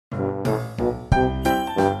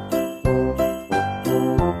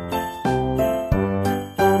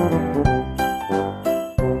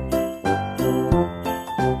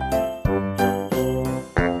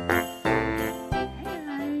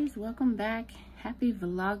Happy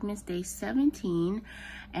Vlogmas Day 17,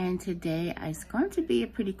 and today it's going to be a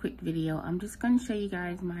pretty quick video. I'm just going to show you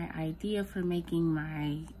guys my idea for making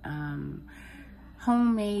my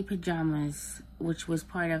homemade pajamas, which was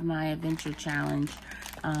part of my adventure challenge.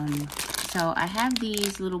 So I have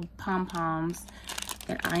these little pom-poms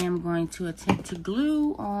that I am going to attempt to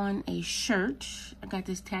glue on a shirt. I got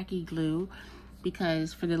this tacky glue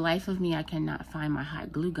because for the life of me I cannot find my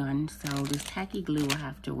hot glue gun, so this tacky glue will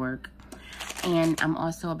have to work. And I'm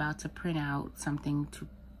also about to print out something to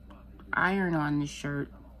iron on the shirt.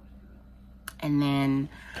 And then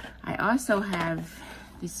I also have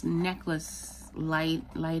this necklace,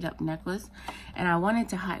 light up necklace, and I wanted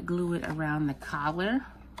to hot glue it around the collar,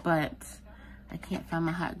 but I can't find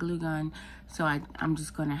my hot glue gun, so I'm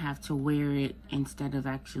just gonna have to wear it instead of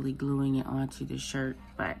actually gluing it onto the shirt.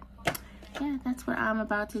 But yeah, that's what I'm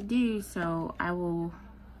about to do, so I will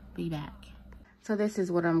be back. So this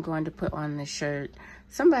is what I'm going to put on the shirt.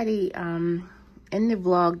 Somebody in the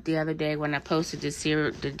vlog the other day when I posted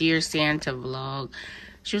the Dear Santa vlog,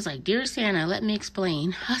 she was like, "Dear Santa, let me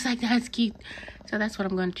explain." I was like, that's cute. So that's what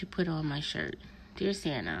I'm going to put on my shirt. Dear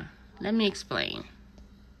Santa, let me explain.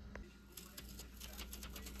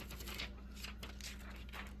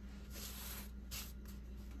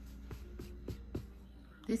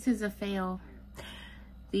 This is a fail.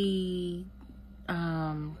 The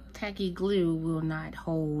tacky glue will not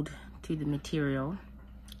hold to the material,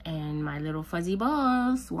 and my little fuzzy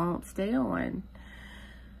balls won't stay on.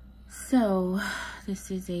 So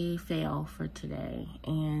this is a fail for today,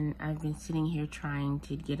 and I've been sitting here trying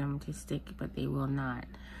to get them to stick, but they will not.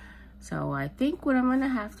 So I think what I'm gonna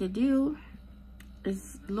have to do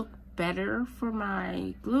is look better for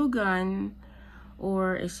my glue gun,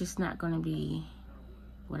 or it's just not gonna be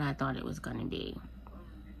what I thought it was gonna be.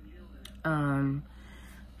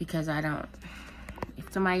 Because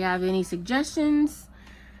if somebody have any suggestions,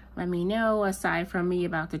 let me know, aside from me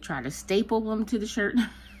about to try to staple them to the shirt.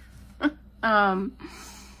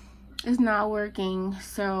 It's not working,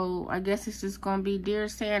 so I guess it's just gonna be Dear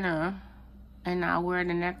Santa, and I'll wear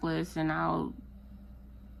the necklace, and I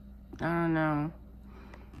don't know,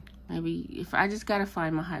 maybe if I just gotta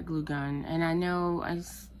find my hot glue gun, and I know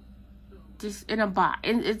it's just in a box,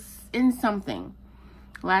 it's in something.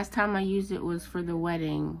 Last time I used it was for the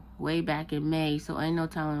wedding way back in May, so ain't no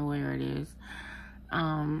telling where it is.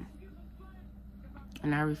 And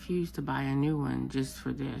I refuse to buy a new one just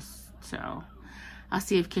for this. So I'll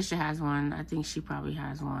see if Kisha has one. I think she probably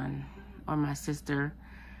has one, or my sister.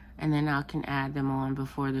 And then I can add them on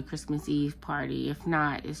before the Christmas Eve party. If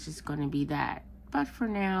not, it's just gonna be that. But for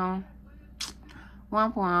now,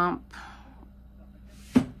 womp womp.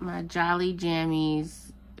 My Jolly Jammies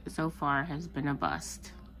so far has been a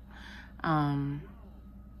bust.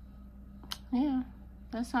 Yeah,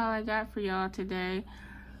 that's all I got for y'all today.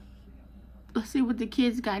 Let's see what the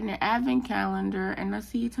kids got in their advent calendar, and I'll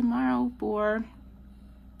see you tomorrow for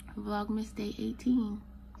Vlogmas Day 18.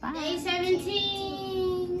 Bye. Day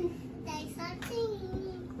 17. Day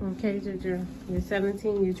 17. Okay, Juju, you're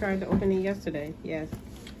 17. You tried to open it yesterday. Yes.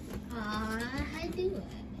 I do it.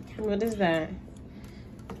 What is that?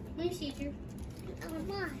 Let me see, Drew.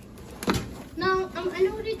 No, I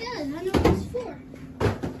know what it does. I know what it's for.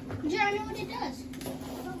 Yeah, I know what it does.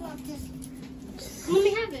 What about this? Let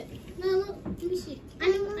me have it. No, look, let me see. I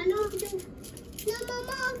know what to do. No,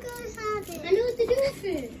 Mama, I'm gonna have it. I know what to do with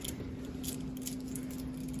it.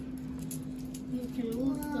 You can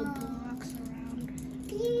move the blocks around.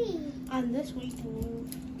 On this one you can move.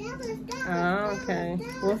 Oh, okay.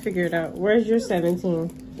 We'll figure it out. Where's your 17?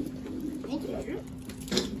 Thank you, Drew.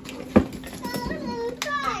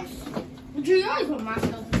 Drew, you always want my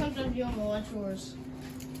stuff. Sometimes you don't want yours.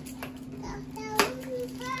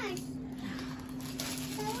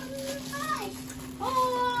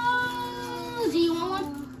 Oh, do you want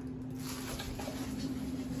one?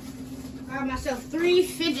 I got myself 3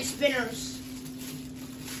 fidget spinners.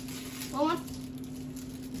 Want one?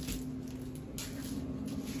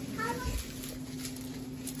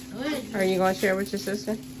 Good. Are you going to share with your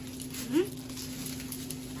sister?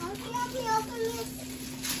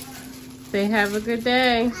 Say have a good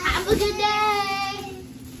day. Have a good day.